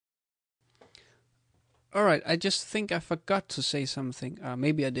All right, I just think I forgot to say something.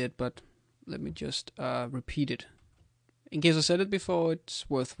 Maybe I did, but let me just repeat it. In case I said it before, it's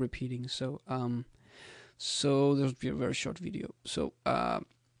worth repeating. So this will be a very short video. So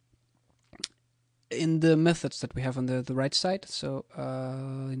in the methods that we have on the right side, so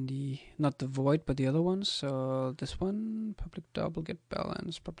in the not the void but the other ones. So this one, public double get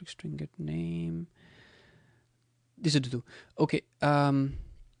balance, public string get name. These are the two. Okay. And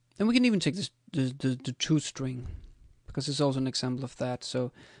we can even take this the toString, because it's also an example of that.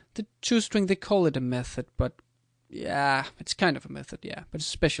 So the toString, they call it a method, but yeah, it's kind of a method, yeah, but it's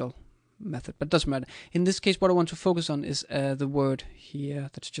a special method, but it doesn't matter. In this case, what I want to focus on is the word here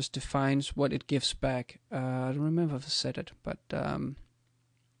that just defines what it gives back. I don't remember if I said it, but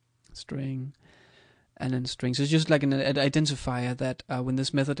string and then string. So it's just like an identifier that when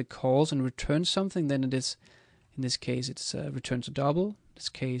this method it calls and returns something, then it is, in this case, it's returns a double. In this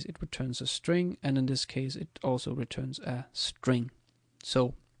case, it returns a string, and in this case, it also returns a string.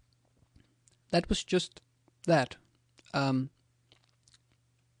 So that was just that.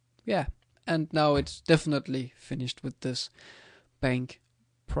 Yeah, and now it's definitely finished with this bank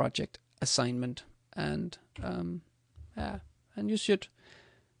project assignment, and yeah, and you should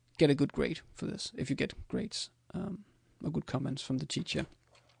get a good grade for this if you get grades or good comments from the teacher.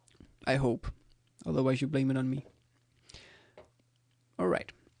 I hope. Otherwise, you blame it on me. All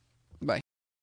right.